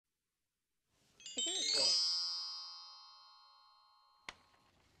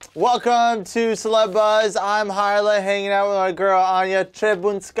Welcome to Celeb Buzz. I'm Hyla, hanging out with my girl, Anna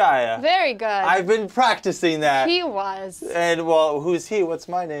Trebunskaya. Very good. I've been practicing that. He was. And, well, who's he? What's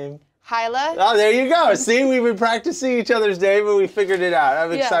my name? Hyla. Oh, there you go. See, we've been practicing each other's name, but we figured it out.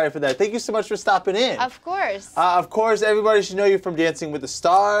 I'm excited for that. Thank you so much for stopping in. Of course. Of course, everybody should know you from Dancing with the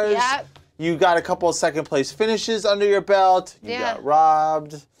Stars. Yep. You got a couple of second-place finishes under your belt. You got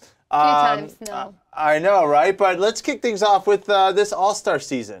robbed. 3 times, no. I know, right? But let's kick things off with this All-Star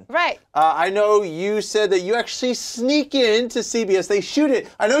season. Right. I know you said that you actually sneak in to CBS. They shoot it.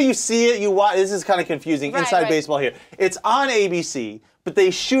 I know you see it. You watch. This is kind of confusing. Inside baseball here. It's on ABC, but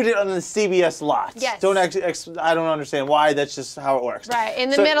they shoot it on the CBS lot. Yes. I don't understand why. That's just how it works. Right. In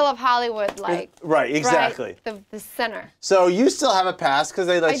the middle of Hollywood, like. Right. Exactly. Right, the center. So you still have a pass because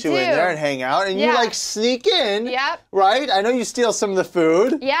they let you in there and hang out, and you like sneak in. Yep. Right. I know you steal some of the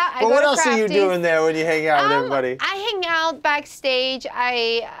food. Yeah. But what else are you doing there when you hang out with everybody? I hang out backstage.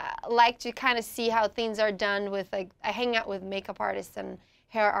 I like to kind of see how things are done with I hang out with makeup artists and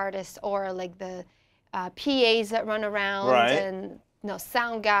hair artists, or like the PAs that run around and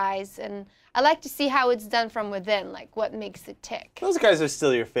sound guys, and I like to see how it's done from within, like what makes it tick. Those guys are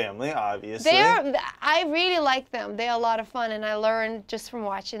still your family, obviously. I really like them. They're a lot of fun, and I learn just from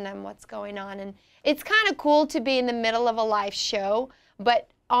watching them what's going on. And it's kind of cool to be in the middle of a live show, but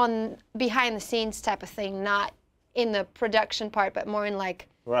on behind the scenes type of thing, not in the production part, but more in like,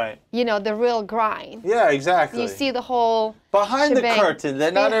 the real grind. Yeah, exactly. You see the whole behind the curtain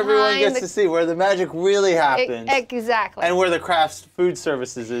that not everyone gets to see, where the magic really happens. Exactly. And where the crafts food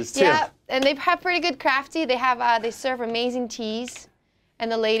services is too. Yeah, and they have pretty good crafty. They have they serve amazing teas,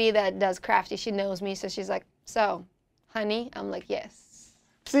 and the lady that does crafty, she knows me, so she's like, "So, honey," I'm like, "Yes."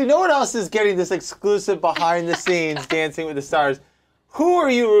 See, no one else is getting this exclusive behind the scenes Dancing with the Stars. Who are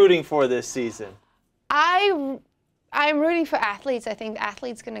you rooting for this season? I'm rooting for athletes. I think the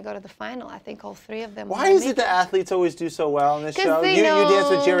athlete's going to go to the final. I think all 3 of them. Why is it that athletes always do so well in this show? You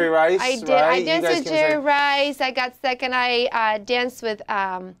danced with Jerry Rice, I did. Right? I danced with Jerry Rice. I got second. I danced with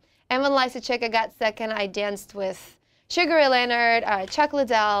Evan Lysacek. I got second. I danced with Sugar Ray Leonard, Chuck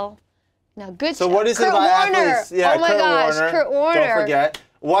Liddell. Now, good. So what is it about athletes? Yeah, oh my gosh, Kurt Warner. Don't forget.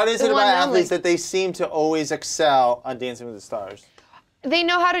 What is it about athletes that they seem to always excel on Dancing with the Stars? They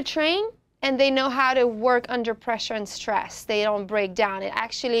know how to train. And they know how to work under pressure and stress. They don't break down. It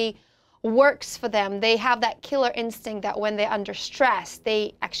actually works for them. They have that killer instinct that when they're under stress,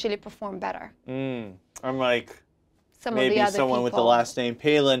 they actually perform better. I'm like, maybe someone with the last name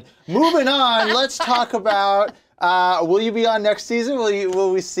Palin. Moving on, let's talk about, will you be on next season?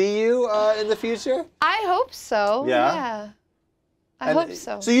 Will we see you in the future? I hope so, yeah. I hope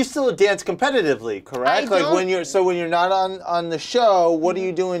so. So you still dance competitively, correct? Like when you're not on the show, what are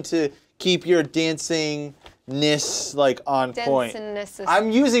you doing to keep your dancing-ness on point? I'm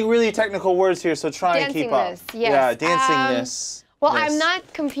using really technical words here, so try and keep up. Yes. Yeah, dancing-ness. Well, I'm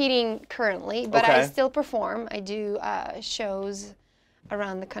not competing currently, but I still perform. I do shows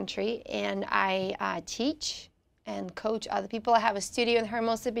around the country, and I teach and coach other people. I have a studio in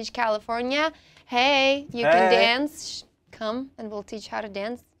Hermosa Beach, California. Hey, you can dance. Come, and we'll teach how to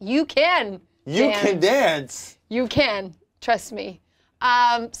dance. You can. You can dance. You can. Trust me.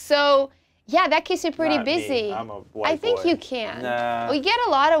 So, yeah, that keeps me pretty busy. Me. I'm a white boy. I think you can. Nah. We get a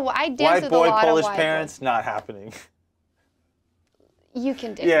lot of, I dance with a lot of Polish white parents, boys. not happening. You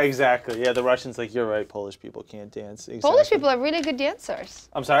can dance. Yeah, exactly. Yeah, the Russians like, you're right, Polish people can't dance. Exactly. Polish people are really good dancers.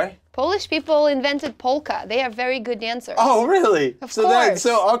 I'm sorry? Polish people invented polka. They are very good dancers. Oh, really? Of course.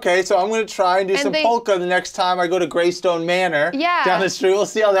 So I'm going to try and do some polka the next time I go to Greystone Manor down the street. We'll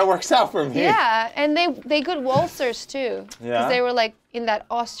see how that works out for me. Yeah, and they good waltzers too. Yeah. Because they were like in that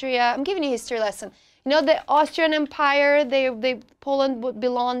Austria. I'm giving you a history lesson. You know the Austrian Empire, Poland would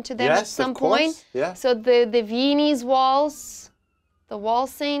belong to them at some point. Yeah. So the Viennese waltz, the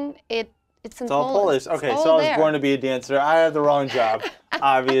waltzing, it's in Poland. All Polish. Okay, so I was born to be a dancer. I have the wrong job,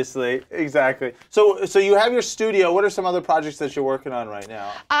 obviously. Exactly. So you have your studio. What are some other projects that you're working on right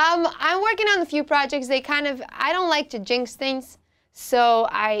now? I'm working on a few projects. I don't like to jinx things, so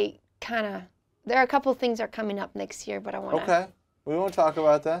there are a couple of things that are coming up next year, but I want to. Okay. We won't talk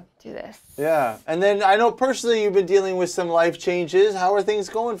about that. Do this. Yeah. And then I know personally you've been dealing with some life changes. How are things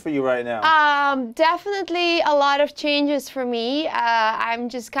going for you right now? Definitely a lot of changes for me. I'm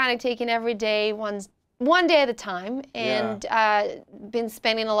just kind of taking every day one day at a time, and been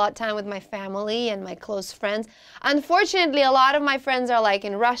spending a lot of time with my family and my close friends. Unfortunately, a lot of my friends are like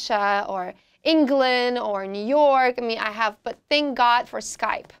in Russia or England or New York. I mean, but thank God for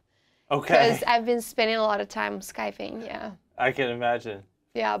Skype. Okay. Because I've been spending a lot of time Skyping, yeah. I can imagine.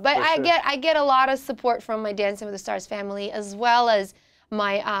 Yeah, but I get a lot of support from my Dancing with the Stars family, as well as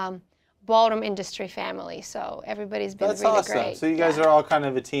my ballroom industry family. So everybody's been really awesome. great. So you guys are all kind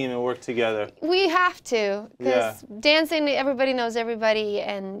of a team and work together. We have to, because dancing, everybody knows everybody,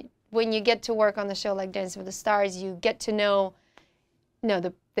 and when you get to work on the show like Dancing with the Stars, you get to know,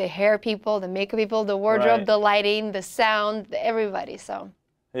 the hair people, the makeup people, the wardrobe, the lighting, the sound, everybody. So.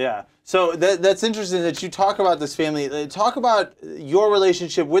 Yeah. So that's interesting that you talk about this family. Talk about your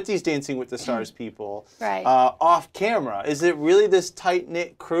relationship with these Dancing with the Stars people off camera. Is it really this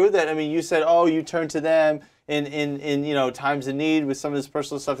tight-knit crew that, I mean, you said, oh, you turn to them in times of need with some of this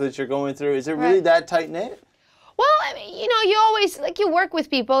personal stuff that you're going through. Is it really that tight-knit? Well, I mean, you always, you work with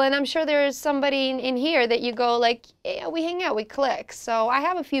people, and I'm sure there's somebody in here that you go, yeah, we hang out, we click. So I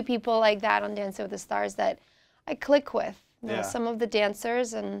have a few people like that on Dancing with the Stars that I click with. Some of the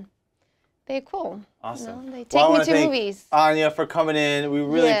dancers, and they're cool. Awesome. They take me to movies. Anya, for coming in. We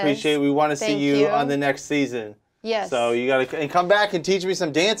really appreciate it. We want to see you on the next season. Yes. So you gotta come back and teach me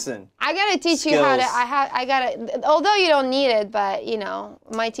some dancing. I gotta teach you how to. I gotta. Although you don't need it, but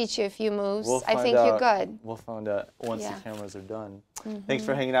might teach you a few moves. I think you're good. We'll find out once the cameras are done. Thanks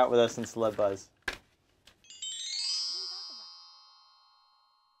for hanging out with us in Celeb Buzz.